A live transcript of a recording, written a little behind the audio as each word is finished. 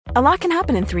A lot can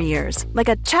happen in 3 years, like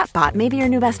a chatbot may be your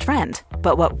new best friend.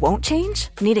 But what won't change?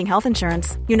 Needing health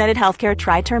insurance. United Healthcare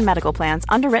Tri-Term Medical Plans,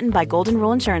 underwritten by Golden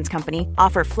Rule Insurance Company,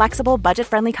 offer flexible,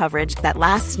 budget-friendly coverage that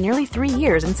lasts nearly 3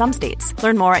 years in some states.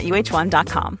 Learn more at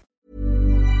uh1.com.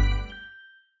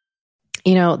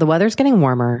 You know, the weather's getting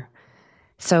warmer,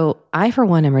 so I, for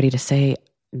one, am ready to say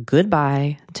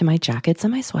goodbye to my jackets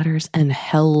and my sweaters and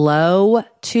hello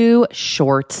to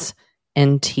shorts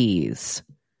and tees.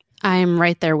 I'm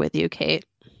right there with you, Kate.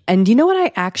 And you know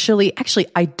what?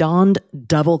 I donned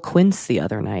double quince the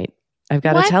other night. I've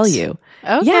got to tell you.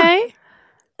 Okay. Yeah.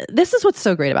 This is what's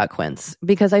so great about quince,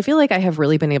 because I feel like I have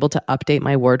really been able to update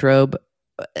my wardrobe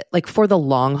like for the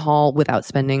long haul without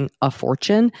spending a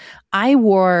fortune. I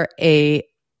wore a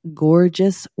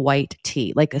gorgeous white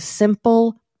tee, like a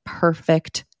simple,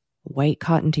 perfect white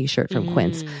cotton t-shirt from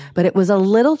Quince, but it was a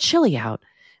little chilly out.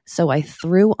 So I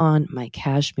threw on my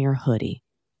cashmere hoodie,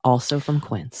 also from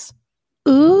Quince.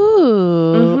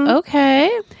 Ooh, okay.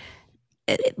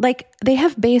 Like, they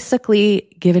have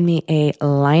basically given me a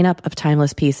lineup of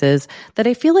timeless pieces that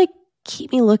I feel like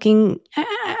keep me looking,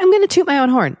 I'm going to toot my own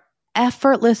horn,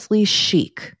 effortlessly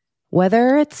chic,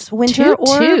 whether it's winter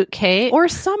or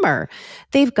summer.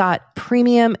 They've got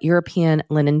premium European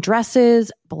linen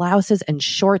dresses, blouses, and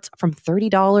shorts from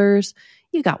 $30.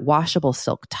 You got washable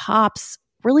silk tops,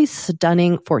 really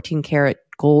stunning 14 karat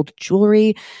gold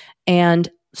jewelry, and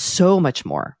so much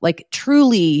more. Like,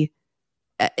 truly,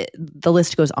 the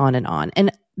list goes on and on.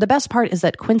 And the best part is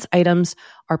that Quince items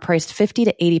are priced 50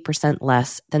 to 80%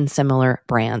 less than similar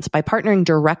brands. By partnering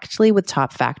directly with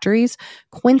top factories,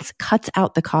 Quince cuts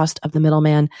out the cost of the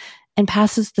middleman and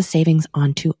passes the savings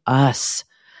on to us.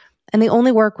 And they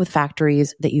only work with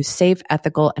factories that use safe,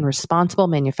 ethical, and responsible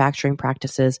manufacturing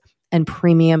practices and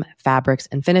premium fabrics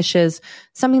and finishes,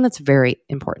 something that's very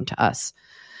important to us.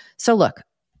 So look,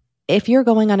 if you're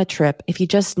going on a trip, if you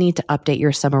just need to update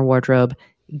your summer wardrobe,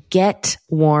 get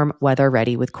warm weather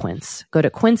ready with Quince. Go to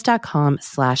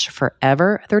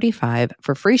quince.com/forever35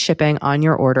 for free shipping on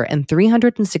your order and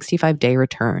 365-day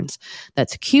returns.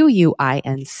 That's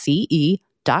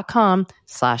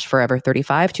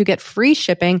QUINCE.com/forever35 to get free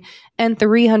shipping and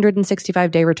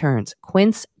 365-day returns.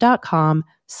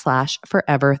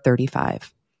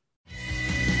 Quince.com/forever35.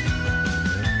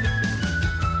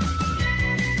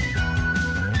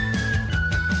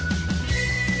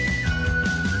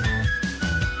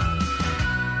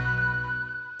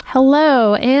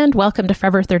 Hello, and welcome to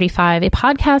Forever 35, a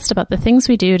podcast about the things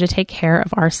we do to take care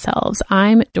of ourselves.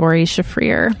 I'm Doree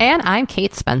Shafrir. And I'm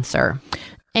Kate Spencer.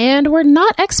 And we're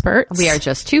not experts. We are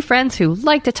just two friends who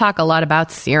like to talk a lot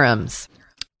about serums.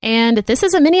 And this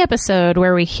is a mini episode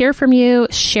where we hear from you,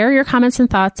 share your comments and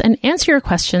thoughts, and answer your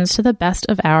questions to the best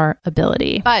of our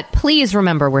ability. But please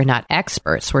remember, we're not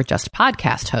experts. We're just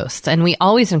podcast hosts. And we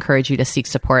always encourage you to seek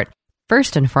support,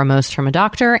 first and foremost, from a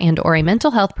doctor and or a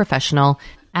mental health professional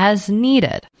as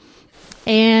needed.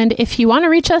 And if you want to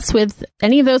reach us with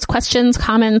any of those questions,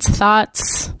 comments,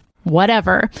 thoughts,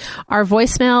 whatever, our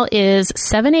voicemail is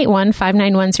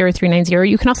 781-591-0390.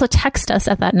 You can also text us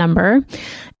at that number.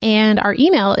 And our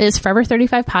email is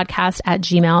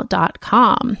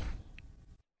forever35podcast@gmail.com.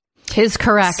 Tis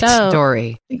correct,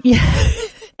 Doree. Yeah.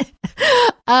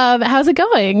 How's it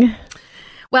going?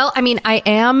 Well, I mean, I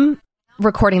am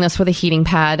recording this with a heating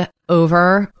pad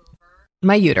over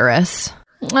my uterus.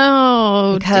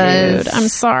 Oh, dude, I'm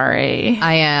sorry.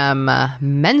 I am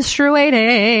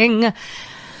menstruating.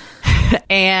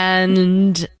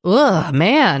 And,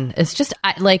 man, it's just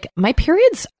like my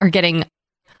periods are getting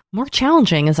more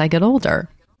challenging as I get older.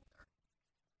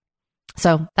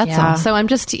 So that's all. So I'm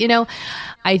just, I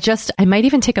might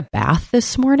even take a bath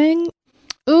this morning.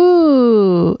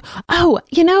 Ooh. Oh,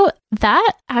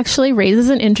 that actually raises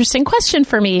an interesting question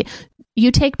for me. You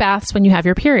take baths when you have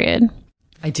your period.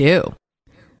 I do.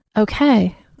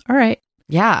 Okay. All right.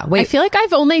 Yeah. Wait. I feel like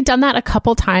I've only done that a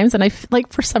couple times, and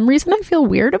for some reason I feel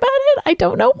weird about it. I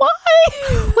don't know why.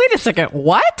 Wait a second.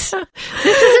 What? This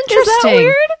is interesting. Is that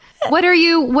weird?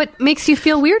 What makes you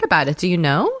feel weird about it? Do you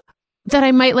know? That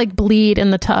I might bleed in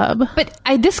the tub. But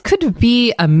this could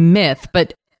be a myth,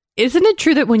 but isn't it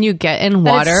true that when you get in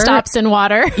water, it stops in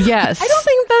water? Yes. I don't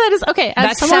think that is okay.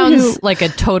 That sounds like a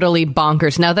totally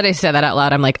bonkers. Now that I said that out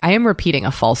loud, I'm like, I am repeating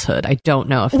a falsehood. I don't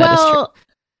know if that is true.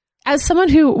 As someone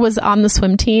who was on the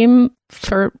swim team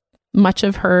for much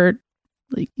of her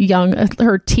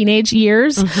teenage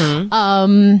years, it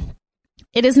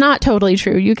is not totally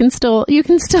true. You can still,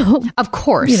 of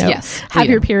course, yes, have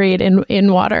your period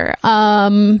in water.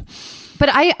 But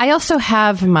I also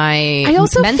have my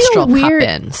menstrual cup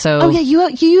in. So you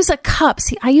use a cup.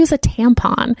 See, I use a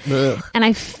tampon. Ugh. And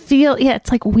I feel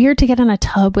it's like weird to get in a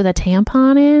tub with a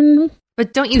tampon in.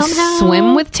 But don't you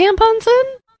swim with tampons in?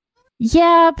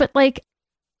 Yeah, but like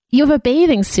you have a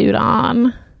bathing suit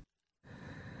on.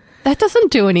 That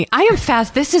doesn't do any. I am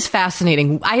fast. This is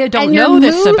fascinating. I don't know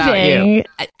this about you.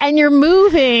 And you're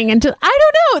moving. And I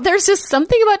don't know. There's just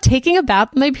something about taking a bath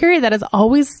in my period that is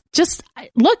always just,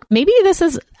 look, maybe this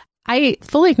is, I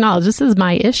fully acknowledge this is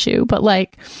my issue, but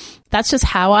like, that's just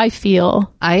how I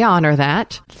feel. I honor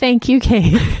that. Thank you,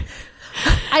 Kate.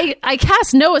 I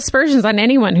cast no aspersions on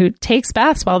anyone who takes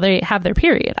baths while they have their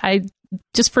period. I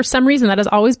just, for some reason, that has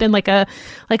always been like I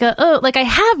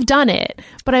have done it,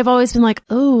 but I've always been like,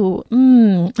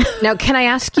 Now, can I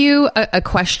ask you a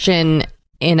question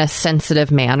in a sensitive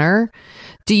manner?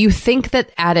 Do you think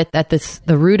that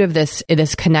the root of this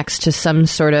connects to some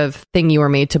sort of thing you were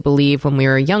made to believe when we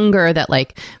were younger, that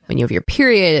like when you have your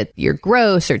period, you're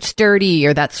gross or it's dirty,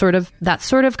 or that sort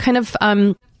of kind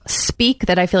of speak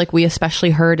that I feel like we especially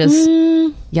heard as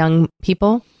young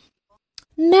people?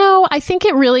 No, I think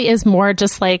it really is more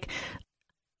just like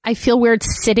I feel weird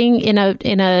sitting in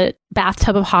a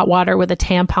bathtub of hot water with a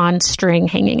tampon string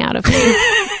hanging out of me.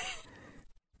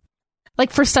 Like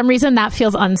for some reason that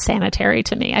feels unsanitary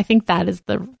to me. I think that is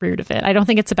the root of it. I don't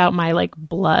think it's about my like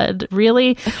blood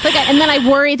really. Like, and then I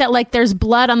worry that like there's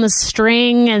blood on the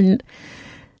string and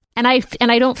I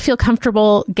don't feel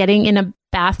comfortable getting in a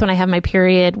bath when I have my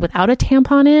period without a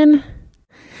tampon in.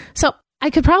 So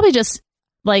I could probably just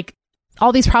like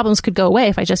all these problems could go away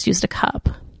if I just used a cup.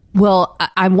 Well,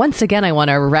 I once again I want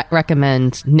to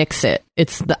recommend Nixit.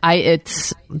 It's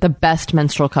the best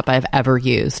menstrual cup I've ever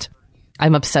used.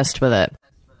 I'm obsessed with it.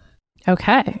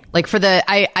 Okay. Like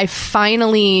I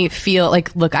finally feel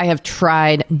like, look, I have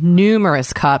tried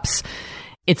numerous cups.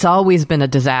 It's always been a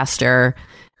disaster,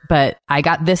 but I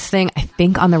got this thing, I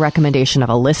think on the recommendation of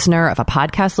a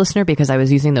podcast listener, because I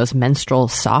was using those menstrual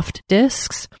soft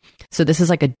discs. So this is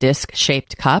like a disc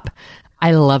shaped cup.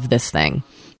 I love this thing.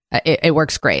 It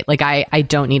works great. Like I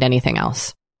don't need anything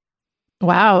else.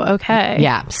 Wow. Okay.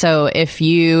 Yeah. So if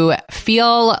you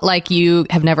feel like you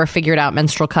have never figured out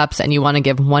menstrual cups and you want to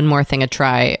give one more thing a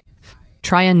try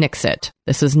a Nixit.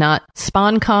 This is not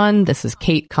SpawnCon. This is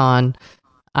KateCon.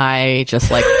 I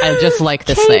just like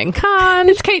this thing. KateCon.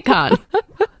 It's KateCon.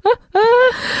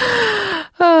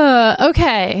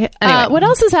 Okay. Anyway. What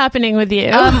else is happening with you?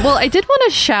 Well, I did want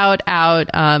to shout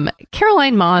out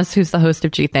Caroline Moss, who's the host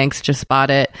of Gee Thanks, just bought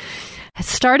it.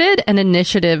 Started an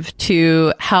initiative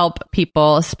to help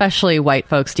people, especially white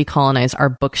folks, decolonize our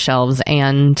bookshelves,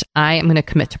 and I am going to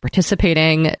commit to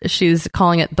participating. She's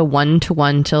calling it the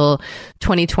 1-to-1 till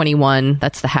 2021.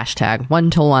 That's the hashtag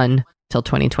 1-to-1 till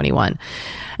 2021.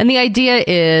 And the idea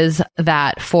is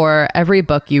that for every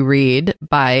book you read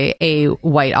by a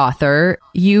white author,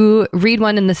 you read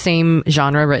one in the same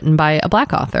genre written by a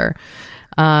Black author.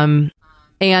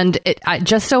 And it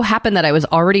just so happened that I was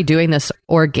already doing this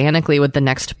organically with the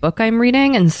next book I'm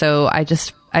reading. And so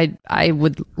I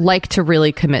would like to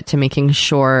really commit to making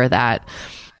sure that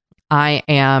I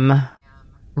am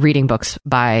reading books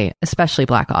by especially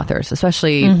Black authors,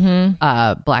 especially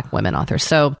Black women authors.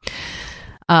 So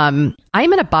I'm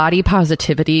in a body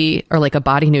positivity or like a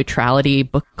body neutrality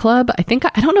book club. I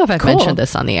don't know if I've mentioned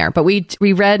this on the air, but we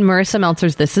read Marissa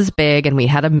Meltzer's This Is Big, and we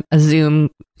had a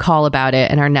Zoom call about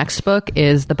it. And our next book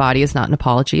is The Body Is Not an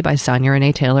Apology by Sonya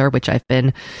Renee Taylor, which I've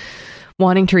been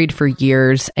wanting to read for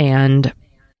years. And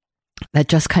that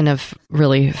just kind of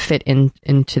really fit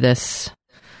into this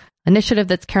initiative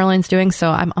that Caroline's doing. So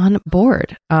I'm on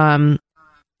board. And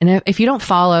if you don't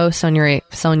follow Sonya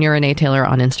Renee Taylor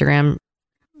on Instagram,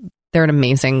 they're an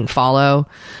amazing follow.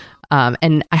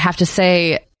 And I have to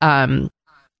say,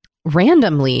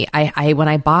 randomly, when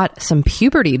I bought some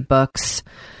puberty books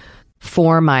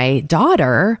for my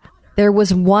daughter, there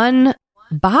was one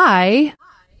by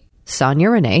Sonya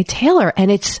Renee Taylor,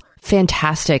 and it's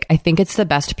fantastic. I think it's the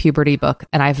best puberty book.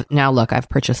 And I've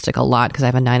purchased it a lot because I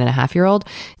have a 9.5-year-old.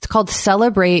 It's called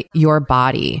Celebrate Your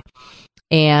Body.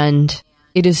 And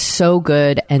it is so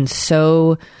good and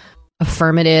so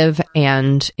affirmative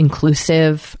and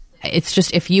inclusive. It's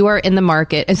just, if you are in the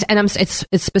market, it's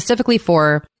specifically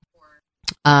for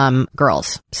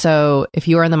girls. So if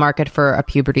you are in the market for a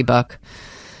puberty book,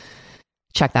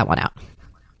 check that one out.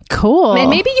 Cool. And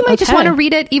maybe you might just want to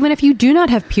read it even if you do not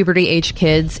have puberty age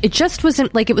kids. It just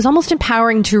wasn't like, it was almost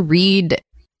empowering to read,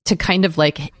 to kind of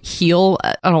like heal.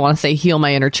 I don't want to say heal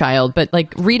my inner child, but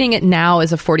like reading it now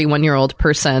as a 41-year-old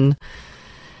person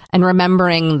and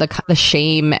remembering the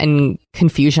shame and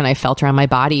confusion I felt around my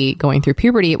body going through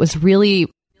puberty, it was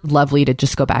really lovely to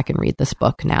just go back and read this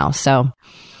book now. So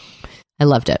I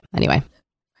loved it. Anyway.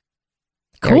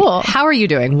 Cool. How are you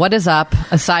doing? What is up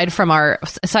aside from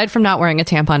not wearing a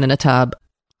tampon in a tub?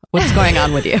 What's going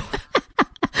on with you?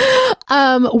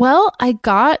 Well, I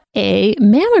got a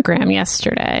mammogram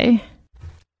yesterday.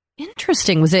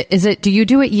 Interesting. Do you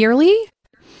do it yearly?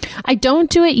 I don't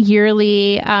do it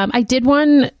yearly. I did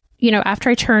one, after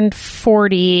I turned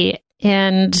 40,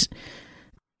 and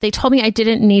they told me I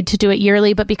didn't need to do it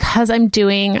yearly, but because I'm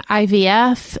doing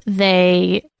IVF,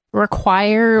 they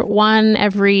require one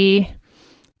every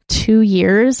 2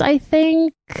 years, I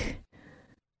think,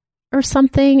 or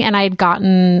something. And I'd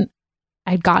gotten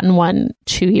one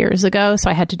 2 years ago, so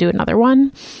I had to do another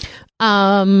one.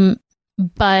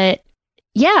 But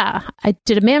yeah, I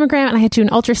did a mammogram and I had to do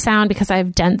an ultrasound because I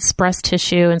have dense breast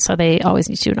tissue, and so they always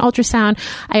need to do an ultrasound.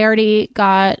 I already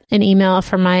got an email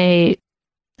from my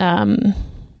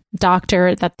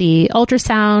doctor that the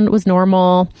ultrasound was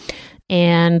normal,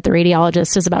 and the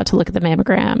radiologist is about to look at the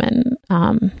mammogram, and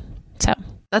so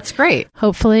that's great.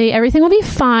 Hopefully everything will be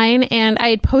fine. And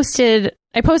I posted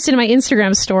in my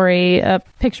Instagram story a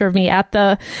picture of me at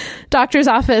the doctor's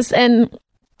office, and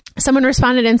someone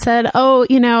responded and said, "Oh,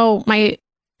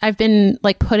 I've been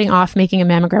like putting off making a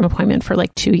mammogram appointment for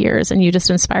like 2 years, and you just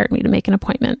inspired me to make an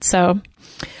appointment." So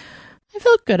I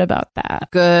feel good about that.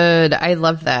 Good. I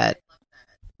love that.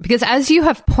 Because as you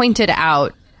have pointed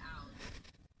out,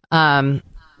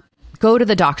 go to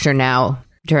the doctor now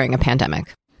during a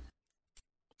pandemic.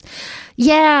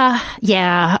 Yeah.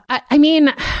 I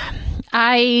mean,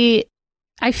 I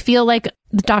feel like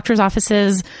the doctor's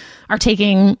offices are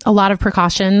taking a lot of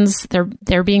precautions.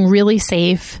 They're being really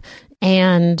safe,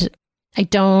 and I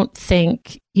don't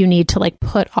think you need to like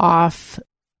put off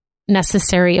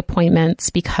necessary appointments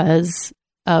because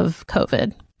of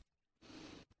COVID.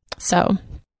 So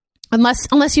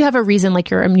unless you have a reason like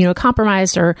you're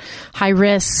immunocompromised or high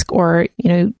risk, or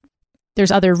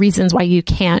there's other reasons why you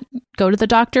can't go to the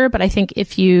doctor. But I think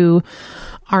if you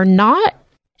are not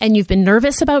and you've been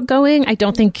nervous about going, I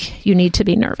don't think you need to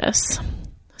be nervous.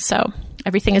 So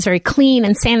everything is very clean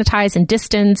and sanitized and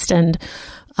distanced, and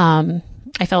I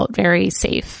felt very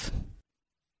safe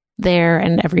there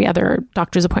and every other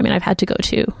doctor's appointment I've had to go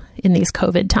to in these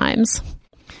COVID times.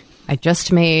 I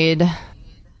just made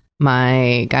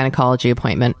my gynecology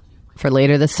appointment for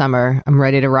later this summer. I'm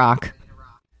ready to rock.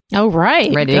 Oh,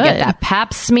 right. Ready to get that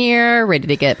pap smear, ready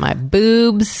to get my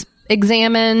boobs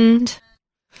examined.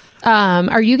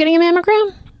 Are you getting a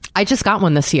mammogram? I just got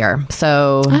one this year.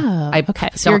 So okay.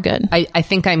 So you're good. I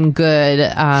think I'm good.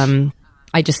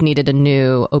 I just needed a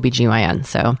new OBGYN.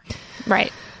 So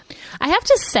right. I have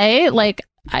to say,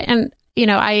 I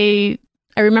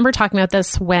remember talking about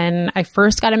this when I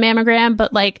first got a mammogram,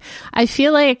 but like, I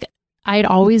feel like I'd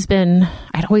always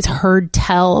heard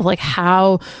tell of like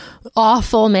how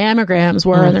awful mammograms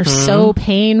were, and they're so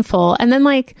painful. And then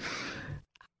like,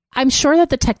 I'm sure that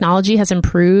the technology has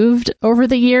improved over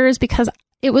the years, because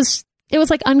it was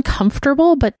like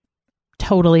uncomfortable, but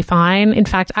totally fine. In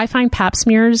fact, I find pap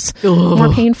smears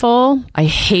more painful. I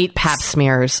hate pap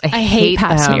smears. I hate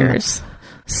pap smears.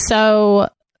 So,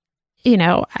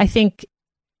 I think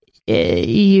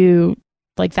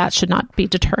that should not be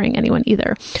deterring anyone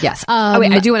either. Yes.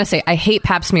 I do want to say I hate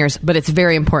pap smears, but it's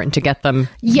very important to get them.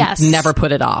 Yes. Never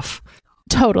put it off.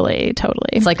 Totally.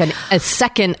 It's like a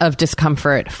second of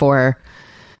discomfort for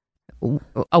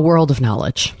a world of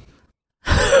knowledge.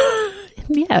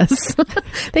 Yes.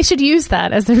 They should use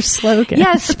that as their slogan.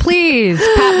 Yes, please.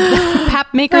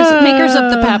 Pap makers of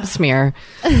the pap smear.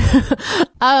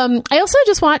 I also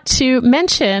just want to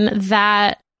mention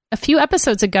that a few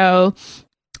episodes ago,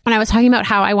 when I was talking about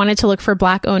how I wanted to look for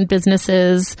Black-owned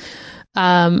businesses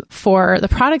for the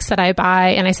products that I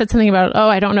buy, and I said something about,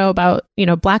 I don't know about,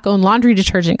 Black-owned laundry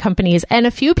detergent companies, and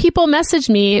a few people messaged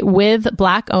me with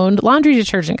Black-owned laundry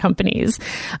detergent companies,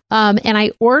 and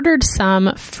I ordered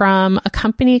some from a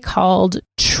company called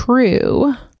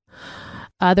True.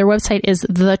 Their website is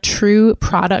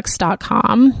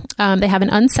thetrueproducts.com. They have an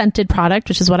unscented product,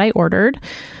 which is what I ordered.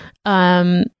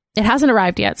 It hasn't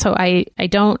arrived yet, so I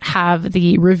don't have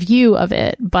the review of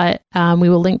it, but we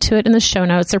will link to it in the show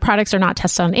notes. Their products are not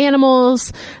tested on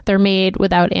animals. They're made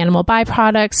without animal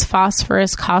byproducts,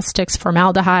 phosphorus, caustics,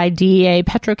 formaldehyde, DEA,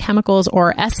 petrochemicals,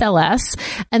 or SLS.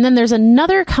 And then there's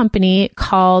another company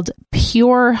called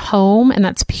Pure Home, and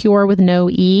that's pure with no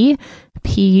E,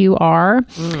 PUR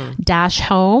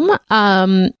 -home.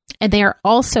 And they are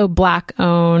also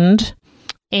Black-owned,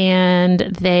 and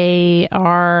they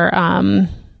are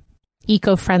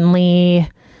eco-friendly,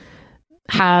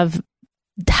 have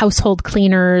household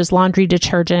cleaners, laundry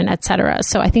detergent, etc.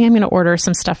 So I think I'm going to order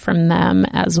some stuff from them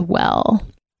as well.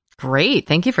 Great.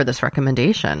 Thank you for this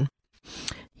recommendation.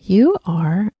 You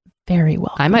are very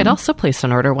welcome. I might also place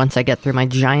an order once I get through my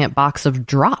giant box of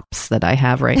drops that I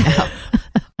have right now.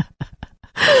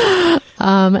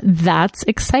 That's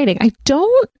exciting. I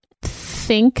don't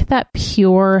think that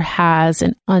Pure has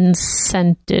an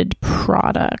unscented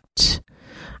product.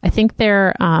 I think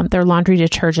their laundry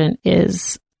detergent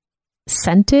is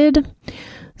scented.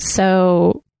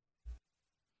 So,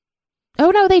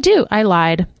 oh no, they do. I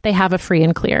lied. They have a free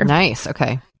and clear. Nice.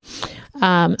 Okay.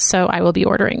 So I will be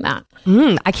ordering that.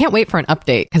 I can't wait for an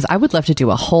update because I would love to do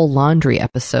a whole laundry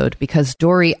episode because,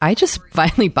 Dory, I just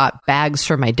finally bought bags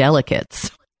for my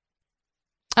delicates.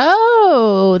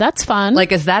 Oh, that's fun.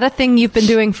 Like, is that a thing you've been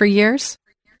doing for years?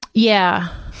 Yeah.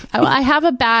 I have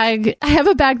a bag. I have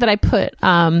a bag that I put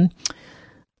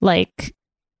like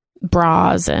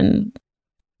bras and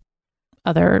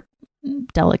other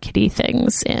delicate-y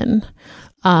things in.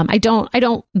 I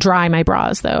don't dry my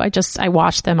bras though. I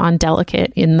wash them on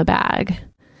delicate in the bag.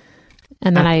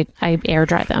 And then I air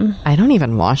dry them. I don't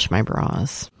even wash my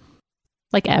bras.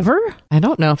 Like ever? I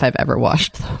don't know if I've ever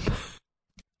washed them.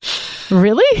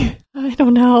 Really? I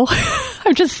don't know.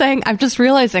 I'm just saying, I'm just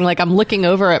realizing, like, I'm looking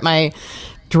over at my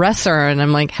dresser and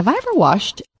I'm like, have I ever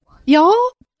washed y'all?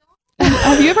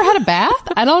 Have you ever had a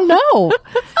bath? I don't know.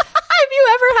 Have you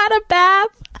ever had a bath?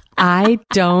 I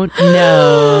don't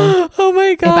know. Oh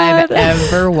my God. If I've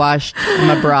ever washed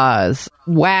my bras.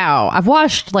 Wow. I've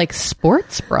washed like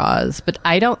sports bras, but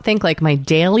I don't think like my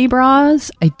daily bras.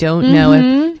 I don't know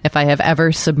if I have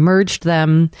ever submerged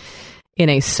them in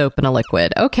a soap and a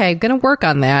liquid. Okay. Gonna work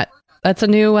on that. That's a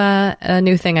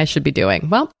new thing I should be doing.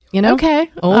 Well, you know. Okay.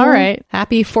 All right.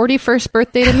 Happy 41st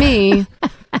birthday to me.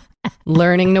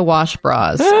 Learning to wash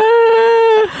bras.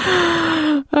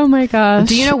 Oh my gosh.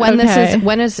 Do you know when this is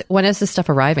when is this stuff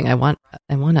arriving?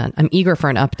 I'm eager for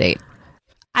an update.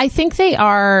 I think they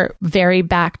are very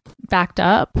backed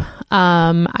up.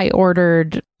 I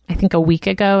ordered I think a week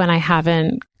ago and I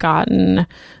haven't gotten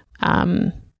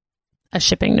a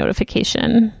shipping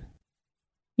notification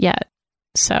yet.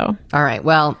 So, all right.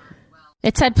 Well,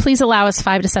 it said, please allow us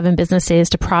 5 to 7 business days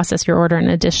to process your order and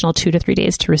an additional 2 to 3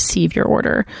 days to receive your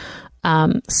order.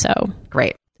 So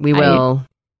great. We'll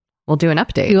do an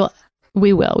update.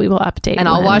 We will update. And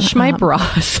I'll wash my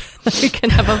bras. We can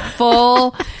have a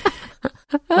full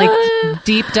like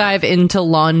deep dive into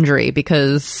laundry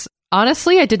because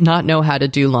honestly, I did not know how to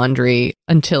do laundry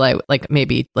until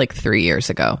maybe 3 years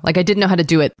ago. Like I didn't know how to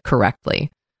do it correctly.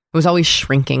 It was always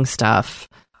shrinking stuff.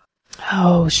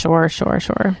 Oh, sure.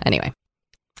 Anyway,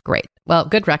 great. Well,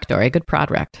 good rec, Dory. Good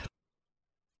prod rec.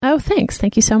 Oh, thanks.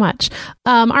 Thank you so much.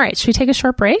 All right. Should we take a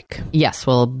short break? Yes,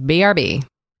 we'll BRB.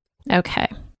 Okay.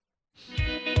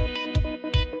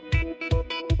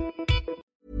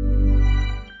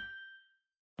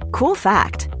 Cool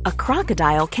fact, a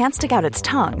crocodile can't stick out its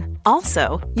tongue.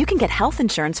 Also, you can get health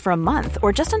insurance for a month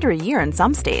or just under a year in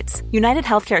some states. United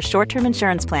Healthcare short-term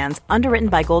insurance plans, underwritten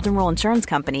by Golden Rule Insurance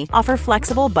Company, offer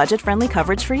flexible, budget-friendly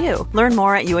coverage for you. Learn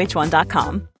more at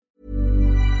uh1.com.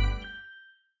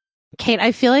 Kate,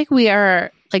 I feel like we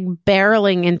are like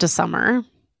barreling into summer.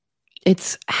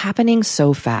 It's happening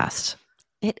so fast.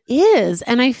 It is.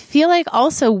 And I feel like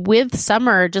also with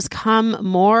summer just come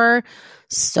more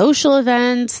social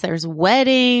events. There's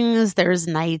weddings, there's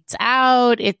nights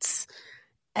out, it's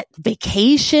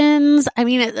vacations. I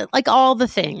mean, like all the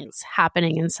things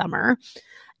happening in summer.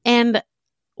 And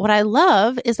what I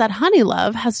love is that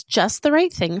Honeylove has just the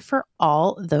right thing for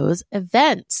all those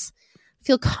events.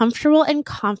 Feel comfortable and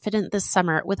confident this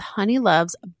summer with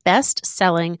Honeylove's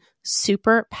best-selling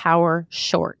Super Power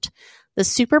Short. The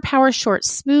Super Power Short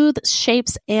smooths,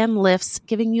 shapes, and lifts,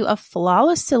 giving you a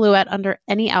flawless silhouette under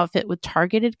any outfit with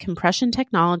targeted compression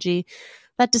technology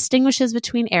that distinguishes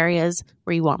between areas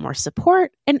where you want more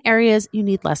support and areas you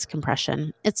need less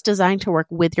compression. It's designed to work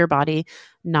with your body,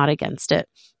 not against it.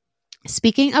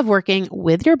 Speaking of working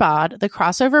with your bod, the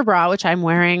crossover bra, which I'm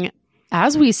wearing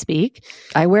as we speak.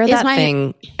 I wear that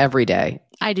thing every day.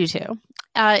 I do too.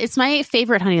 It's my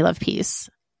favorite Honeylove piece.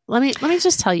 Let me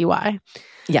just tell you why.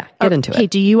 Yeah, get into it. Okay,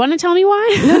 do you want to tell me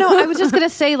why? No, I was just going to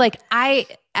say, like,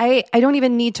 I don't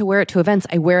even need to wear it to events.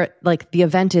 I wear it, like, the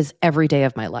event is every day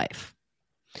of my life.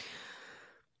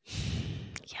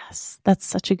 Yes, that's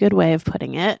such a good way of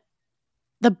putting it.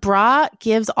 The bra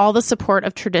gives all the support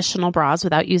of traditional bras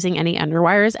without using any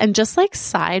underwires. And just like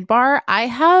sidebar, I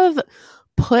have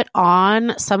put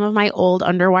on some of my old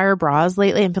underwire bras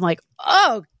lately and been like,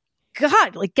 oh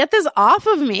God, like get this off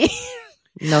of me.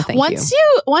 No, thank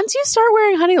you. Once you start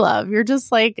wearing Honeylove, you're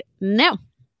just like, no,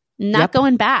 Not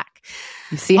going back.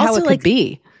 You see how Also, it could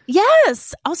be.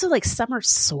 Yes. Also, like summer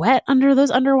sweat under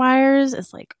those underwires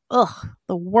is like,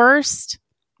 the worst.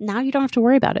 Now you don't have to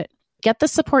worry about it. Get the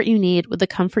support you need with the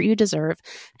comfort you deserve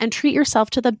and treat yourself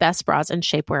to the best bras and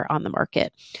shapewear on the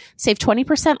market. Save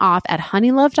 20% off at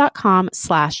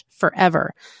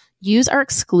honeylove.com/forever. Use our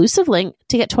exclusive link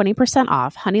to get 20%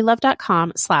 off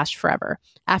honeylove.com/forever.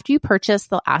 After you purchase,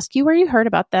 they'll ask you where you heard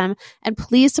about them, and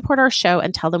please support our show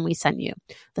and tell them we sent you.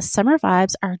 The summer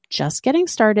vibes are just getting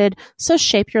started, so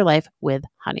shape your life with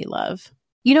Honeylove.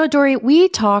 You know, Doree, we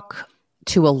talk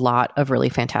to a lot of really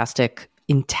fantastic,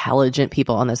 intelligent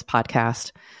people on this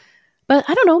podcast, but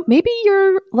I don't know, maybe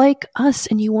you're like us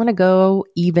and you want to go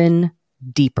even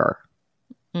deeper.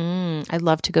 I'd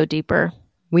love to go deeper.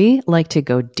 We like to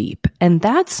go deep, and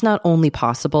that's not only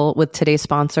possible with today's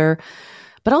sponsor,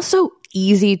 but also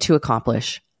easy to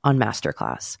accomplish on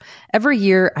Masterclass. Every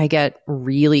year I get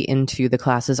really into the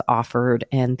classes offered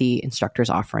and the instructors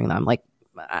offering them. Like,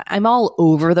 I'm all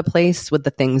over the place with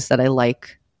the things that I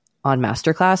like on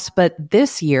Masterclass, but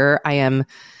this year I am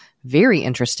very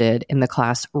interested in the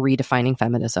class Redefining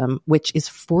Feminism, which is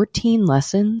 14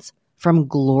 lessons from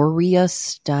Gloria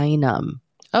Steinem.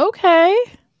 Okay.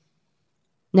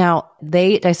 Now,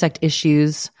 they dissect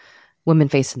issues women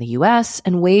face in the U.S.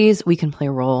 and ways we can play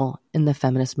a role in the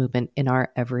feminist movement in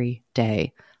our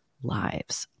everyday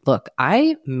lives. Look,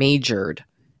 I majored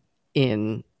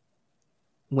in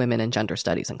women and gender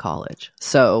studies in college,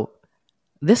 so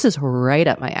this is right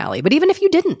up my alley. But even if you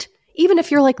didn't, even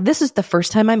if you're like, this is the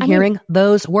first time I'm hearing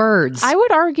those words. I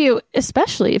would argue,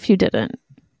 especially if you didn't.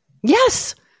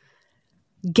 Yes.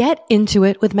 Get into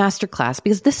it with Masterclass,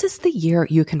 because this is the year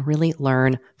you can really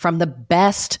learn from the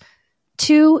best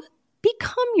to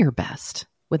become your best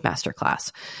with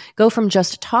Masterclass. Go from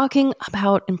just talking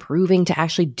about improving to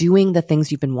actually doing the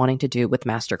things you've been wanting to do with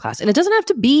Masterclass. And it doesn't have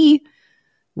to be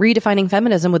redefining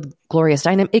feminism with Gloria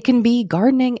Steinem. It can be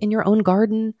gardening in your own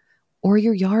garden or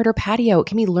your yard or patio. It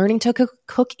can be learning to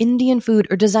cook Indian food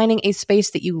or designing a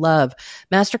space that you love.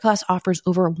 Masterclass offers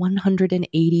over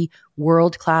 180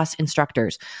 world-class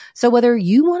instructors. So whether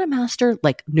you want to master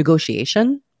like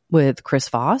negotiation with Chris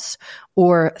Voss,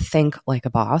 or think like a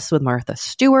boss with Martha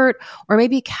Stewart, or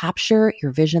maybe capture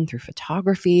your vision through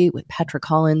photography with Petra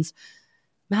Collins,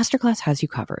 Masterclass has you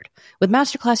covered. With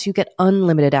Masterclass, you get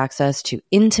unlimited access to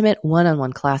intimate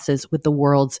one-on-one classes with the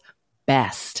world's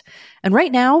best. And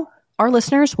right now, our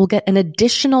listeners will get an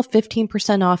additional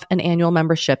 15% off an annual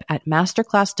membership at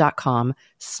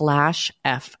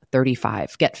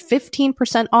masterclass.com/F35. Get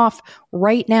 15% off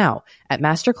right now at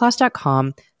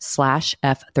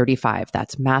masterclass.com/F35.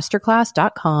 That's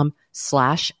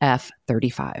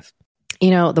masterclass.com/F35. You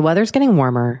know, the weather's getting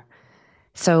warmer,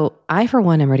 so I, for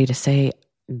one, am ready to say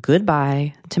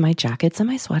goodbye to my jackets and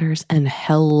my sweaters and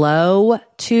hello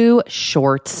to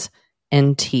shorts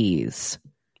and tees.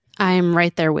 I'm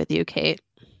right there with you, Kate.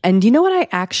 And you know what? I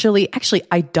actually,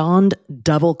 I donned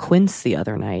double quince the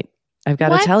other night. I've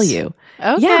got to tell you.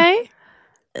 Okay. Yeah.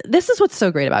 This is what's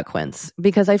so great about quince,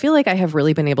 because I feel like I have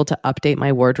really been able to update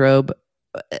my wardrobe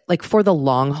like for the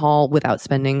long haul without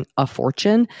spending a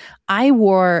fortune. I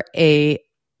wore a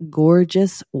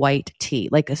gorgeous white tee,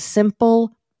 like a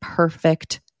simple,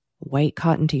 perfect white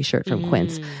cotton t-shirt from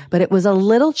Quince, but it was a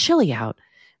little chilly out.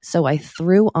 So I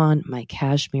threw on my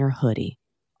cashmere hoodie,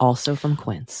 also from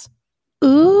Quince.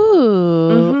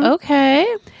 Ooh, okay.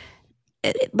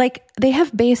 Like, they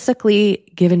have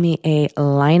basically given me a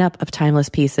lineup of timeless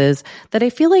pieces that I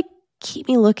feel like keep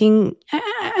me looking,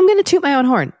 I'm going to toot my own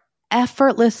horn,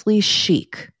 effortlessly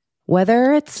chic,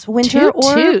 whether it's winter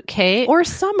Kate. or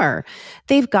summer.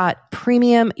 They've got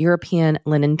premium European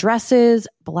linen dresses,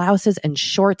 blouses, and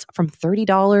shorts from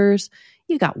 $30.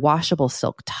 You got washable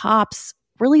silk tops,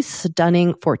 really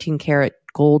stunning 14-karat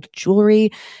gold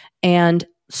jewelry, and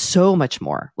so much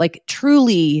more. Like,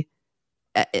 truly,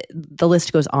 the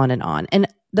list goes on. And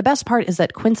the best part is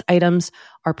that Quince items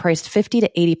are priced 50 to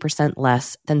 80%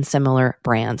 less than similar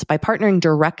brands. By partnering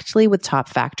directly with top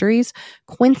factories,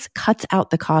 Quince cuts out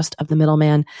the cost of the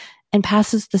middleman and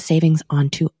passes the savings on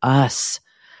to us.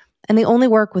 And they only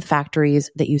work with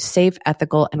factories that use safe,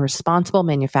 ethical, and responsible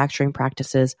manufacturing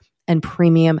practices and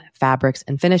premium fabrics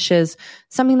and finishes,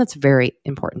 something that's very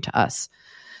important to us.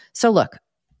 So look,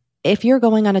 if you're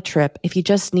going on a trip, if you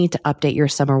just need to update your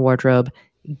summer wardrobe,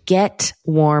 get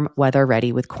warm weather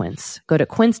ready with Quince. Go to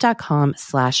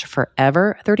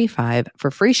quince.com/forever35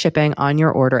 for free shipping on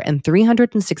your order and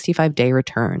 365-day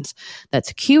returns.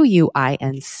 That's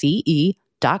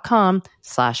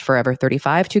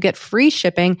QUINCE.com/forever35 to get free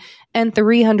shipping and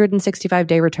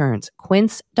 365-day returns.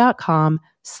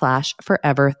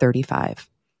 Quince.com/forever35.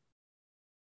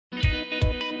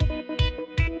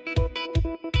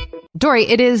 Dory,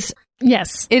 it is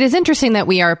interesting that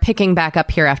we are picking back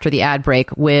up here after the ad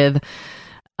break with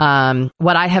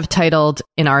what I have titled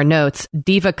in our notes,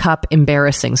 Diva Cup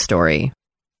Embarrassing Story.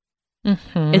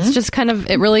 Mm-hmm. It's just kind of,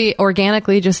 it really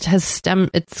organically just has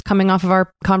it's coming off of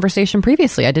our conversation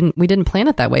previously. We didn't plan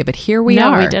it that way, but here we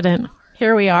are. No, we didn't.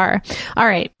 Here we are. All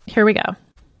right, here we go.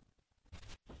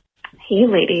 Hey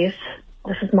ladies,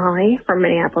 this is Molly from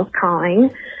Minneapolis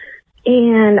calling,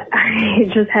 and I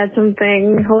just had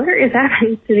something hilarious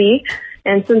happen to me,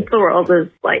 and since the world is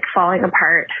like falling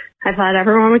apart, I thought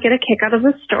everyone would get a kick out of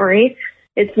this story.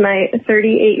 It's my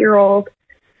 38-year-old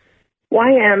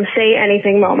YM say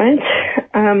anything moment.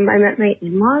 I'm at my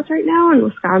in-laws right now in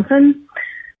Wisconsin.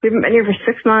 We haven't been here for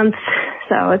 6 months,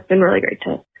 so it's been really great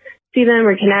to see them,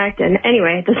 reconnect. And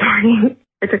anyway, this morning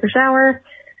I took a shower,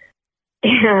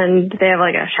 and they have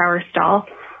like a shower stall.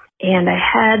 And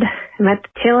I'm at the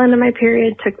tail end of my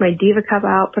period, took my Diva Cup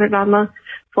out, put it on the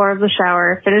floor of the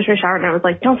shower, finished my shower, and I was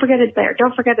like, don't forget it there,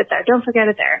 don't forget it there, don't forget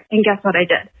it there. And guess what I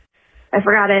did? I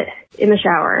forgot it in the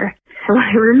shower. And when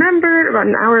I remembered about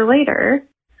an hour later,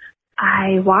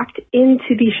 I walked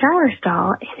into the shower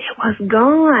stall and it was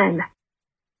gone.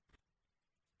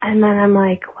 And then I'm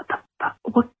like, what the fuck?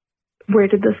 Where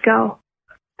did this go?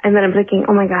 And then I'm thinking,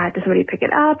 oh my God, did somebody pick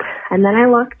it up? And then I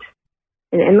looked,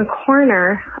 and in the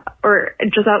corner, or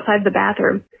just outside the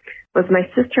bathroom, was my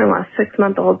sister-in-law's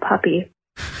 6-month-old puppy.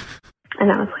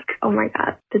 And I was like, oh my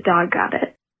God, the dog got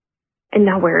it. And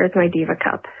now where is my Diva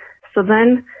Cup? So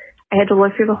then I had to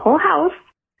look through the whole house,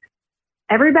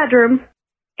 every bedroom,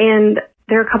 and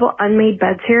there are a couple unmade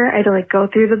beds here. I had to go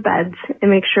through the beds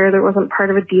and make sure there wasn't part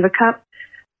of a Diva Cup.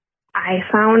 I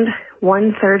found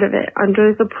 1/3 of it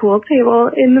under the pool table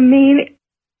in the main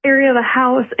area of the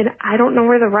house, and I don't know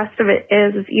where the rest of it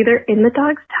is. It's either in the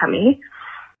dog's tummy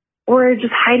or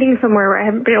just hiding somewhere where I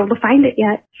haven't been able to find it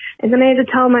yet. And then I had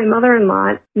to tell my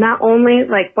mother-in-law not only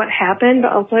what happened,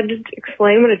 but also had to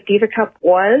explain what a Diva Cup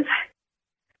was.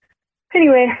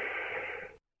 Anyway,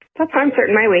 that's how I'm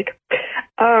starting my week.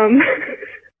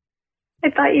 I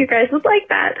thought you guys would like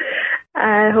that.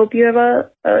 I hope you have a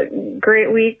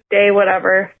great week, day,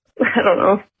 whatever. I don't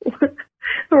know.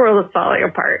 The world is falling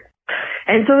apart.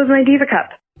 And so is my Diva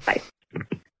Cup. Bye.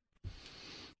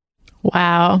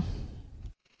 Wow.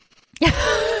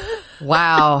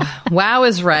 Wow. Wow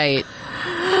is right.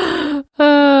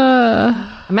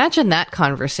 Imagine that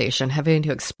conversation, having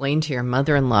to explain to your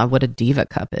mother-in-law what a Diva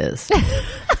Cup is.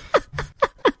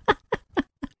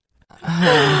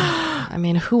 I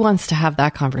mean, who wants to have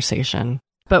that conversation?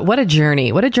 But what a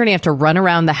journey. What a journey. You have to run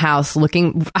around the house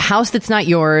looking, a house that's not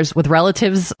yours, with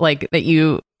relatives that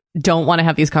you don't want to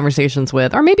have these conversations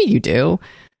with, or maybe you do,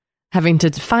 having to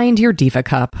find your Diva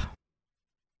Cup.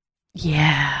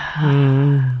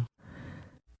 Yeah.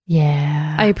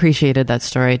 Yeah. I appreciated that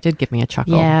story. It did give me a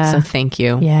chuckle. Yeah. So thank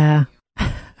you. Yeah.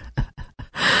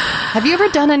 Have you ever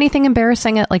done anything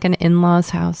embarrassing at an in-law's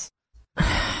house?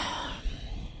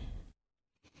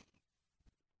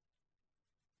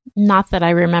 Not that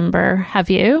I remember. Have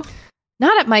you?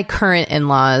 Not at my current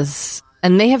in-laws.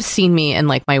 And they have seen me in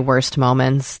my worst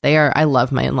moments. I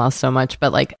love my in-laws so much,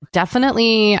 but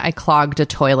definitely I clogged a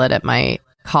toilet at my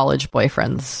college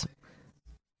boyfriend's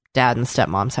dad and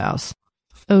stepmom's house.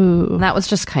 Ooh. And that was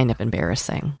just kind of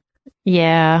embarrassing.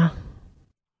 Yeah.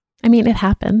 I mean, it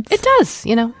happens. It does,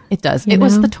 it does. It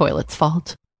was the toilet's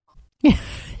fault.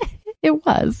 It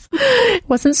was. It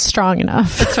wasn't strong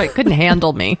enough. That's right. Couldn't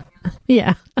handle me.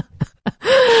 Yeah.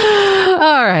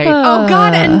 All right. Oh,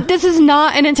 God. And this is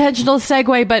not an intentional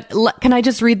segue, but can I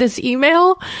just read this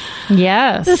email?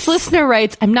 Yes. This listener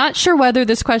writes, I'm not sure whether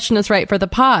this question is right for the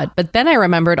pod, but then I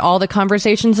remembered all the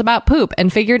conversations about poop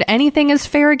and figured anything is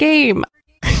fair game.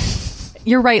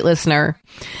 You're right, listener.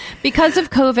 Because of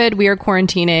COVID, we are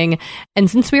quarantining, and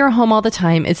since we are home all the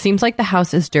time, it seems like the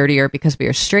house is dirtier because we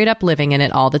are straight up living in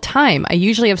it all the time. I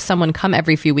usually have someone come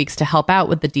every few weeks to help out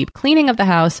with the deep cleaning of the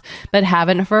house, but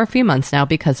haven't for a few months now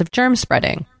because of germ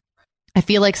spreading. I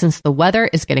feel like since the weather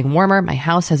is getting warmer, my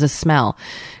house has a smell.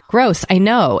 Gross, I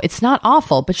know. It's not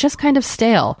awful, but just kind of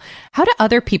stale. How do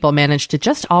other people manage to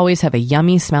just always have a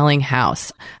yummy smelling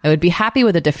house? I would be happy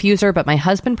with a diffuser, but my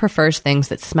husband prefers things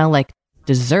that smell like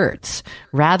desserts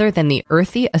rather than the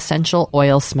earthy essential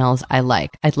oil smells I like.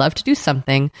 I'd love to do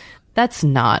something that's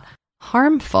not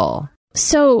harmful.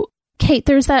 So, Kate,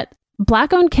 there's that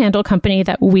Black-owned candle company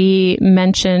that we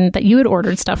mentioned that you had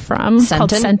ordered stuff from called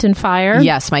Scent and Fire.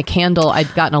 Yes, my candle,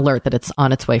 I'd gotten an alert that it's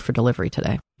on its way for delivery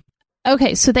today.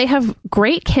 Okay, so they have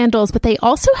great candles, but they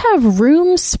also have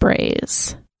room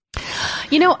sprays.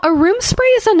 A room spray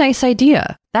is a nice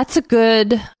idea. That's a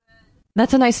good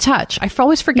That's a nice touch. I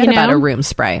always forget about a room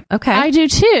spray. Okay. I do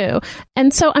too.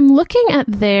 And so I'm looking at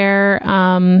their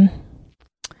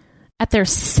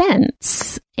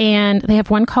scents, and they have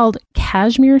one called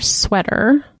Cashmere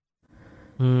Sweater.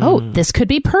 Oh, this could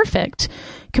be perfect.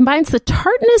 Combines the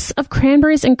tartness of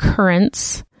cranberries and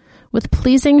currants with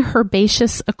pleasing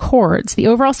herbaceous accords. The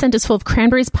overall scent is full of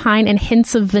cranberries, pine, and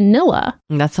hints of vanilla.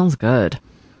 That sounds good.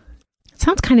 It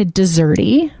sounds kind of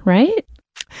desserty, right?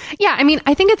 Yeah, I mean,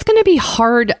 I think it's going to be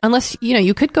hard unless,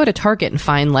 you could go to Target and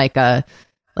find like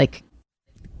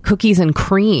cookies and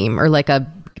cream or like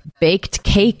a baked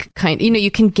cake kind. You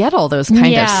can get all those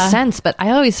kind of scents, but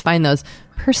I always find those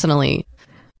personally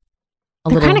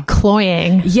they're kind of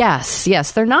cloying. Yes,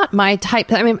 they're not my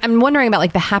type. I mean, I'm wondering about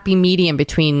like the happy medium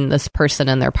between this person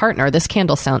and their partner. This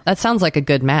candle sounds like a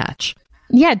good match.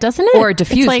 Yeah, doesn't it? Or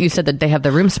diffuse. You said that they have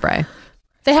the room spray.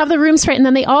 They have the room spray, and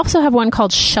then they also have one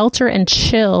called Shelter and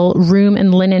Chill Room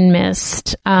and Linen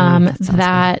Mist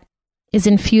that is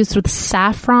infused with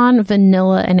saffron,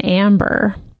 vanilla, and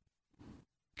amber.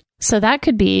 So that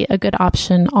could be a good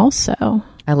option also.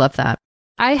 I love that.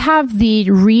 I have the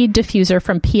Reed diffuser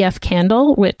from PF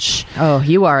Candle, which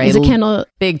you are a candle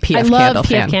big PF Candle I love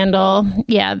fan. PF Candle.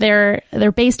 Yeah,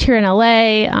 they're based here in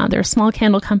LA. They're a small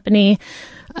candle company.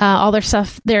 All their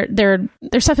stuff, their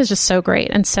stuff is just so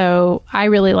great, and so I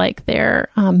really like their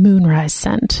Moonrise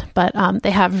scent. But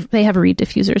they have Reed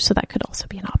diffusers, so that could also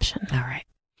be an option.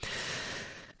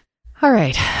 All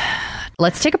right.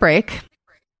 Let's take a break.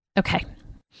 Okay.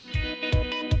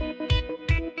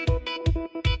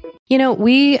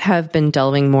 We have been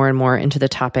delving more and more into the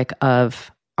topic of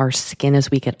our skin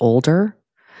as we get older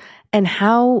and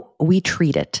how we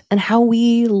treat it and how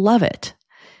we love it.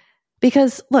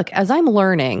 Because look, as I'm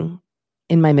learning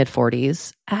in my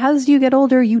mid-40s, as you get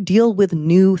older, you deal with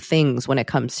new things when it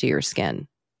comes to your skin.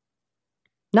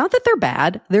 Not that they're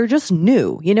bad, they're just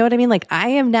new. You know what I mean? Like I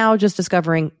am now just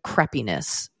discovering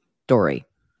crepiness, Dory.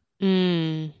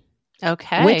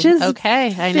 Okay. Which is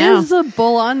I know.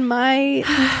 visible on my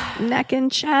neck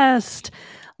and chest.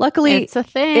 Luckily, it's a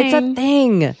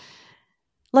thing.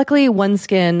 Luckily,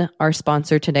 OneSkin, our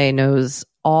sponsor today, knows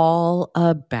all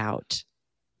about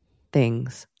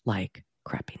things like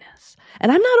crepiness.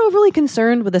 And I'm not overly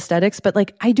concerned with aesthetics, but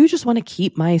like I do just want to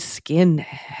keep my skin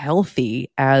healthy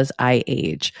as I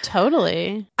age.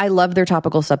 Totally. I love their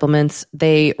topical supplements.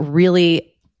 They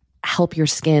really help your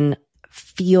skin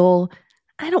feel,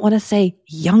 I don't want to say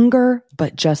younger,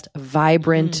 but just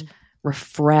vibrant,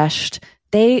 refreshed.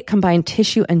 They combine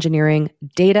tissue engineering,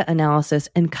 data analysis,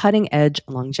 and cutting-edge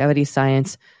longevity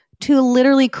science to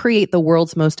literally create the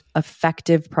world's most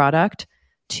effective product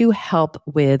to help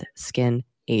with skin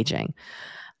aging.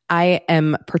 I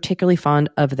am particularly fond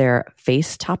of their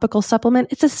face topical supplement.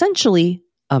 It's essentially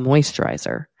a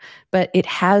moisturizer, but it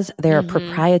has their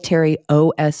proprietary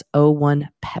OS01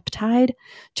 peptide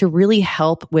to really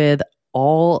help with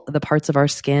all the parts of our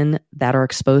skin that are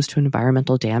exposed to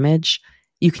environmental damage.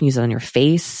 You can use it on your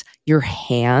face, your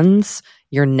hands,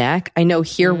 your neck. I know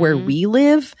here where we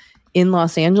live in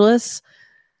Los Angeles,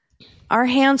 our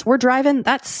hands, we're driving,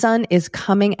 that sun is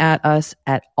coming at us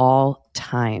at all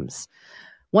times.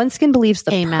 OneSkin believes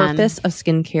the purpose of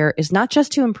skincare is not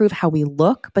just to improve how we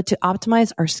look, but to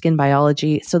optimize our skin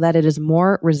biology so that it is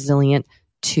more resilient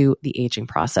to the aging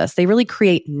process. They really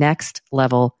create next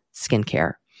level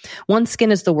skincare.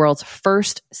 OneSkin is the world's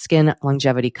first skin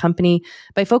longevity company.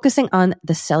 By focusing on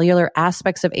the cellular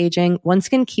aspects of aging,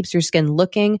 OneSkin keeps your skin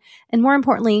looking and, more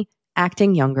importantly,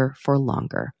 acting younger for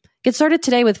longer. Get started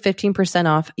today with 15%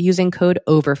 off using code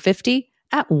OVER50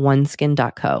 at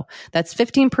oneskin.co. That's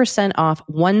 15% off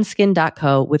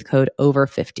oneskin.co with code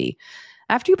OVER50.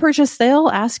 After you purchase, they'll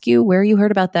ask you where you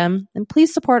heard about them, and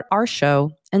please support our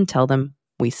show and tell them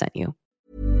we sent you.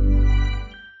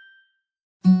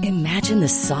 Imagine the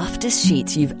softest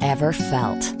sheets you've ever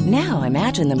felt. Now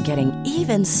imagine them getting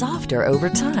even softer over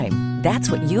time.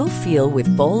 That's what you'll feel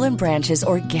with Boll & Branch's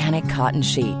organic cotton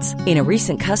sheets. In a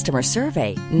recent customer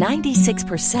survey,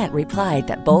 96% replied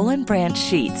that Boll & Branch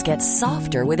sheets get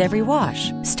softer with every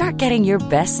wash. Start getting your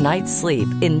best night's sleep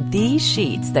in these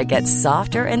sheets that get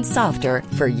softer and softer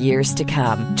for years to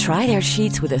come. Try their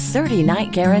sheets with a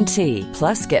 30-night guarantee.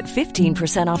 Plus, get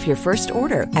 15% off your first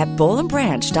order at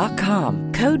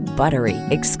bollandbranch.com. Code BUTTERY.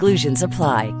 Exclusions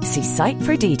apply. See site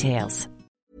for details.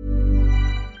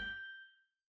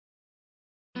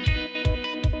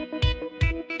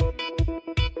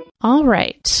 All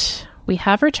right. We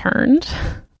have returned.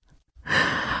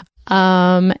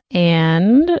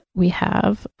 And we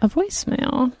have a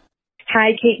voicemail.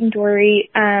 Hi, Kate and Dory.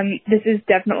 This is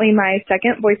definitely my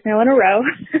second voicemail in a row,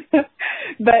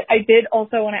 but I did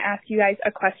also want to ask you guys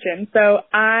a question. So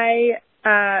I,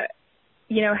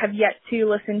 have yet to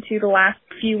listen to the last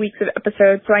few weeks of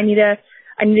episodes, so I need to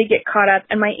get caught up,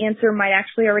 and my answer might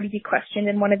actually already be questioned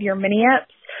in one of your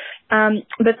mini-eps.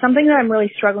 But something that I'm really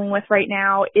struggling with right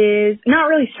now is, not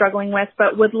really struggling with,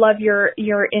 but would love your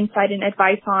insight and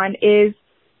advice on is,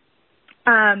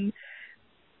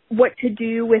 what to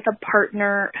do with a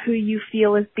partner who you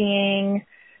feel is being,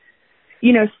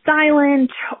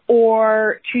 silent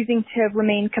or choosing to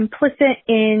remain complicit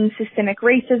in systemic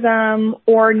racism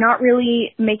or not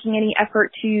really making any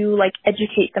effort to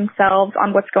educate themselves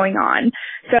on what's going on.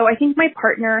 So I think my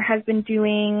partner has been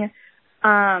doing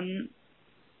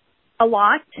a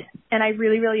lot, and I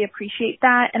really, really appreciate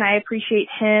that, and I appreciate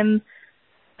him.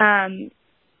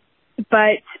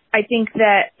 But I think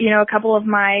that, a couple of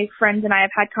my friends and I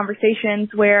have had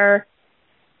conversations where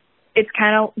it's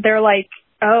kind of, they're like,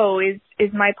 oh, is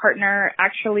my partner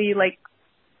actually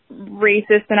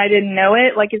racist and I didn't know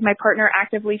it? Is my partner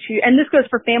actively and this goes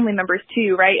for family members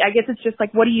too, right? I guess it's just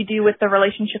what do you do with the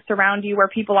relationships around you where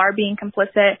people are being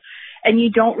complicit and you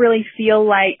don't really feel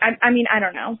I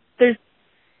don't know.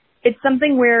 It's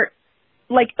something where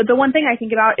the one thing I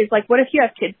think about is what if you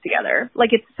have kids together?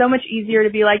 It's so much easier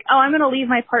to be oh, I'm going to leave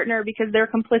my partner because they're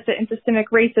complicit in systemic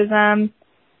racism,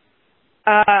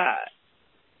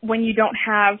 when you don't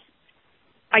have,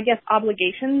 I guess,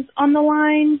 obligations on the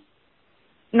line.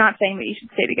 Not saying that you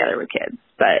should stay together with kids,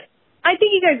 but I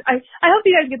think you guys, I hope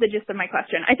you guys get the gist of my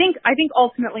question. I think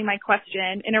ultimately my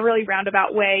question in a really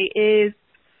roundabout way is,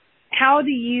 how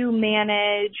do you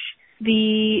manage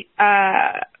the,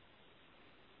 I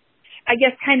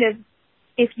guess kind of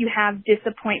if you have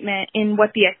disappointment in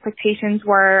what the expectations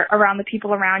were around the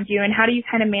people around you, and how do you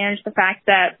kind of manage the fact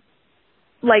that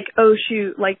oh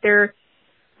shoot, they're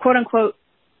quote unquote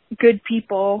good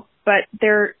people, but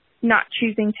they're not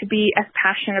choosing to be as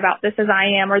passionate about this as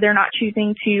I am, or they're not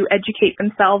choosing to educate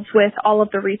themselves with all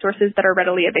of the resources that are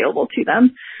readily available to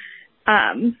them.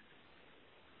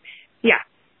 Yeah.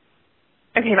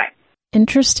 Okay, bye.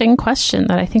 Interesting question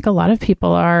that I think a lot of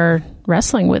people are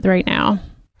wrestling with right now.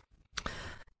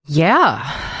 Yeah.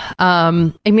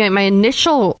 My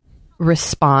initial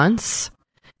response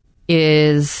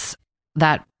is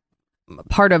that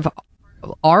part of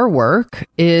our work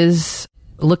is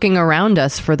looking around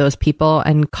us for those people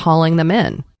and calling them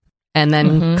in, and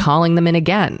then calling them in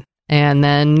again, and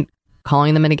then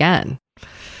calling them in again.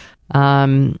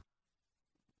 I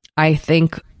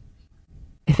think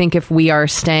if we are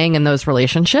staying in those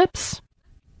relationships,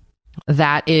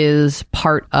 that is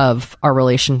part of our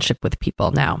relationship with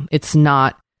people now. It's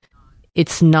not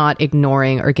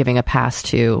ignoring or giving a pass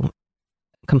to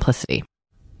complicity.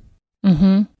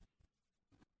 Mm-hmm.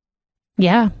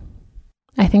 Yeah.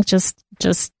 I think just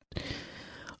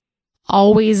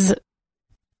always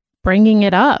bringing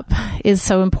it up is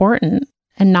so important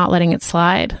and not letting it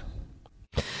slide.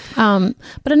 But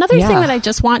another thing that I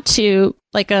just want to,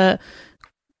 a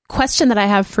question that I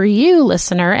have for you,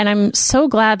 listener, and I'm so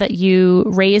glad that you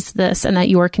raised this and that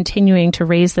you are continuing to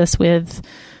raise this with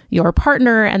your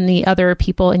partner and the other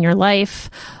people in your life.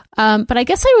 But I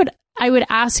guess I would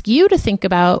ask you to think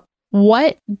about,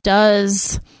 what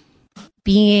does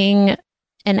being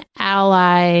an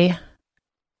ally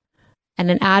and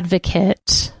an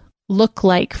advocate look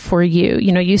like for you?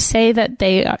 You say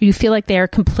that you feel like they are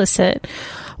complicit.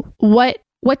 What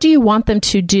do you want them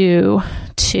to do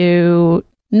to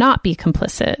not be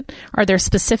complicit? Are there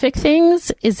specific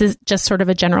things? Is this just sort of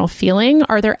a general feeling?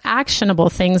 Are there actionable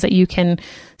things that you can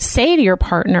say to your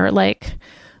partner?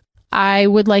 I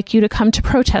would like you to come to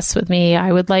protests with me.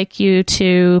 I would like you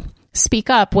to speak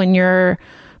up when your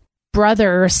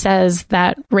brother says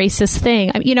that racist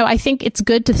thing. I think it's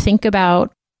good to think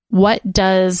about what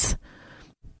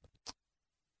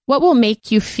will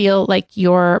make you feel like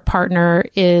your partner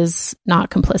is not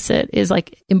complicit is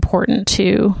important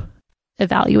to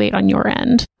evaluate on your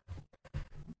end.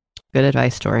 Good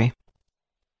advice, Dory.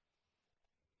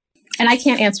 And I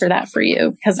can't answer that for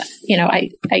you because, I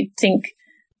think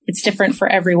it's different for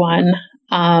everyone.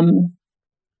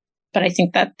 But I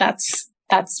think that's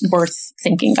worth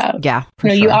thinking about. Yeah.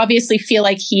 Sure. You obviously feel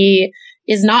like he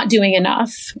is not doing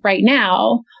enough right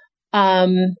now.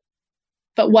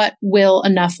 But what will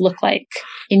enough look like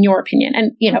in your opinion?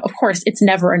 And, of course, it's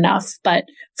never enough, but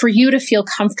for you to feel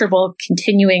comfortable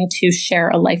continuing to share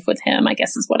a life with him, I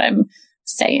guess is what I'm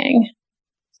saying.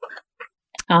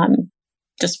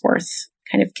 Just worth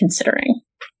kind of considering.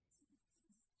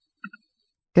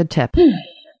 Good tip.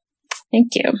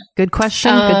 Thank you. Good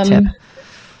question. Good tip.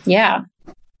 Yeah.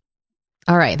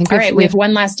 All right. I think we have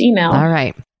one last email. All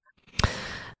right.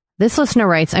 This listener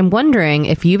writes, I'm wondering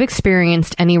if you've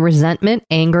experienced any resentment,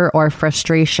 anger, or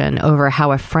frustration over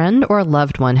how a friend or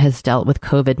loved one has dealt with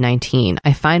COVID-19.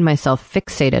 I find myself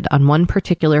fixated on one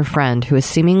particular friend who has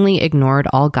seemingly ignored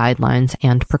all guidelines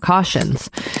and precautions.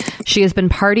 She has been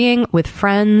partying with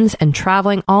friends and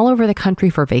traveling all over the country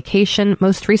for vacation,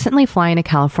 most recently flying to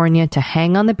California to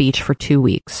hang on the beach for 2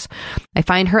 weeks. I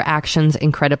find her actions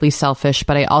incredibly selfish,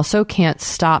 but I also can't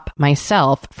stop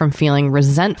myself from feeling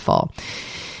resentful.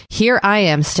 Here I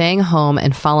am staying home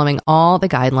and following all the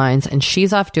guidelines, and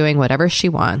she's off doing whatever she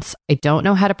wants. I don't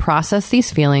know how to process these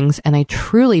feelings, and I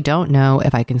truly don't know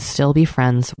if I can still be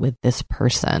friends with this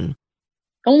person.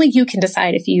 Only you can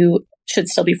decide if you should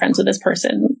still be friends with this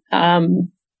person.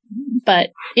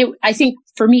 But I think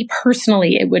for me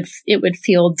personally, it would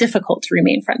feel difficult to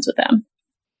remain friends with them.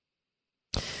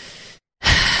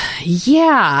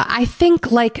 Yeah, I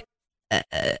think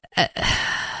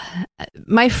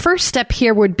my first step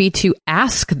here would be to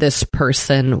ask this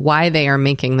person why they are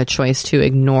making the choice to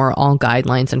ignore all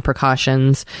guidelines and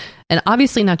precautions, and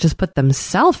obviously not just put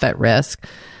themselves at risk,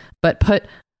 but put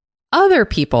other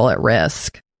people at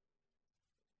risk.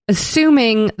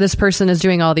 Assuming this person is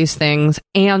doing all these things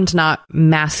and not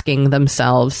masking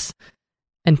themselves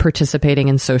and participating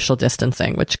in social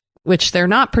distancing, which they're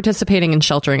not participating in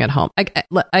sheltering at home.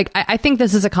 I think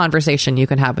this is a conversation you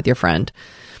can have with your friend.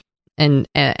 And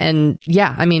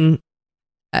yeah, I mean,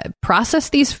 how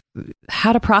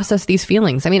to process these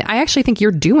feelings. I mean, I actually think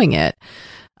you're doing it.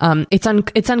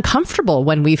 It's uncomfortable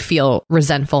when we feel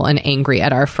resentful and angry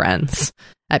at our friends,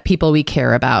 at people we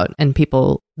care about, and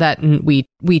people that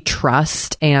we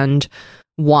trust and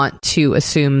want to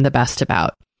assume the best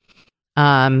about.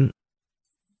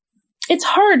 It's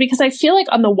hard because I feel like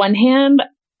on the one hand,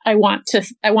 I want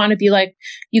to be like,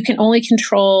 you can only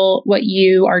control what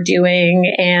you are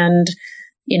doing. And,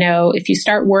 if you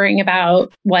start worrying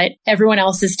about what everyone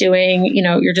else is doing,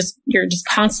 you're just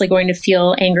constantly going to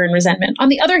feel anger and resentment. On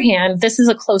the other hand, this is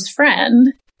a close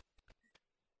friend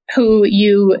who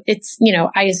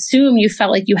I assume you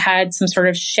felt like you had some sort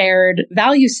of shared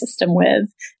value system with.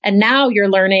 And now you're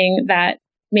learning that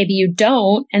maybe you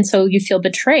don't. And so you feel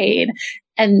betrayed.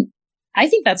 And I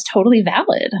think that's totally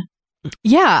valid.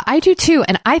 Yeah, I do too.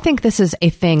 And I think this is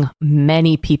a thing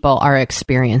many people are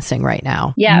experiencing right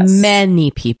now. Yes.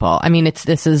 Many people. I mean,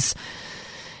 this is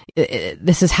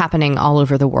happening all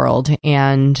over the world.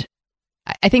 And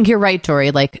I think you're right, Dory.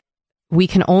 Like, we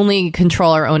can only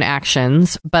control our own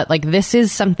actions, but this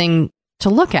is something to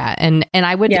look at. And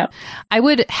I would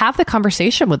have the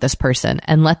conversation with this person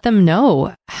and let them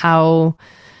know how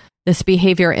this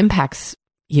behavior impacts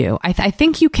you. I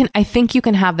think you can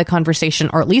have the conversation,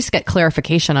 or at least get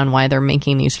clarification on why they're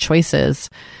making these choices.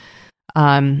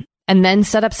 And then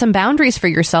set up some boundaries for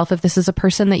yourself if this is a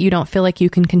person that you don't feel like you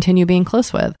can continue being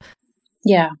close with.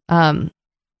 Yeah.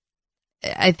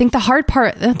 I think not the hard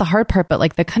part,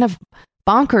 but the kind of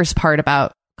bonkers part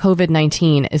about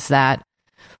COVID-19 is that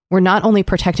we're not only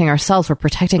protecting ourselves, we're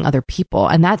protecting other people.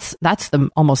 And that's the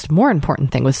almost more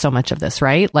important thing with so much of this,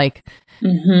 right?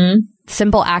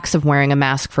 Simple acts of wearing a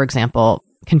mask, for example,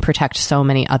 can protect so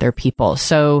many other people.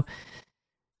 So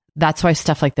that's why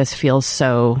stuff like this feels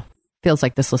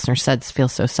like this listener said,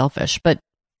 feels so selfish. But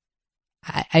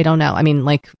I don't know. I mean,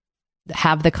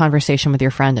 have the conversation with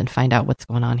your friend and find out what's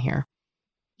going on here.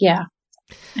 Yeah.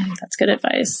 I think that's good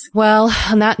advice. Well,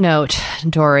 on that note,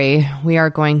 Dory, we are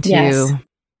going to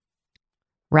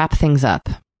wrap things up.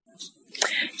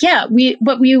 Yeah, we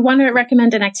want to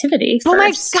recommend an activity first. Oh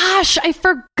my gosh, I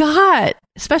forgot.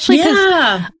 Especially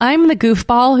because I'm the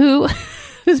goofball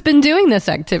who's been doing this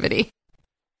activity.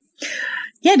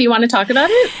 Yeah, do you want to talk about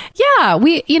it? Yeah,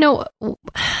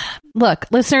 look,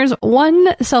 listeners,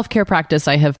 one self-care practice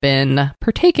I have been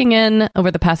partaking in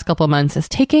over the past couple of months is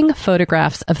taking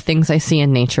photographs of things I see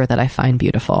in nature that I find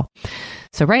beautiful.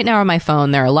 So right now on my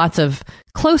phone, there are lots of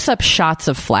close-up shots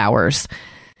of flowers.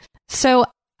 So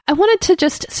I wanted to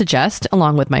just suggest,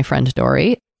 along with my friend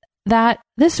Dory, that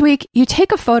this week you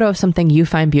take a photo of something you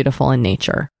find beautiful in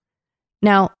nature.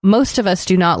 Now, most of us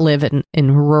do not live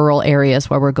in rural areas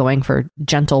where we're going for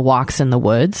gentle walks in the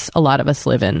woods. A lot of us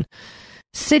live in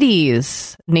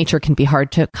cities. Nature can be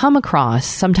hard to come across.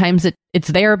 Sometimes it's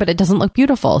there, but it doesn't look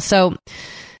beautiful. So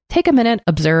take a minute,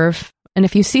 observe, and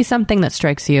if you see something that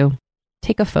strikes you,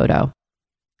 take a photo.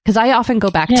 Because I often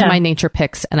go back to my nature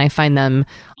pics and I find them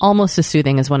almost as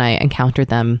soothing as when I encountered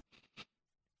them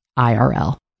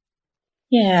IRL.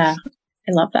 Yeah,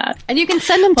 I love that. And you can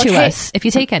send them to us if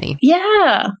you take any.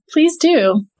 Yeah, please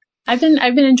do. I've been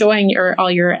enjoying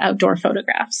all your outdoor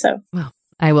photographs. So well,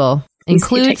 I will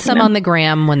Include some on the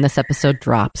gram when this episode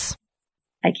drops.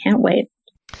 I can't wait.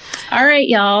 All right,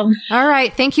 y'all. All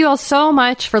right. Thank you all so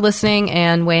much for listening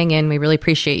and weighing in. We really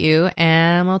appreciate you.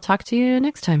 And we'll talk to you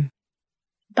next time.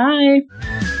 Bye.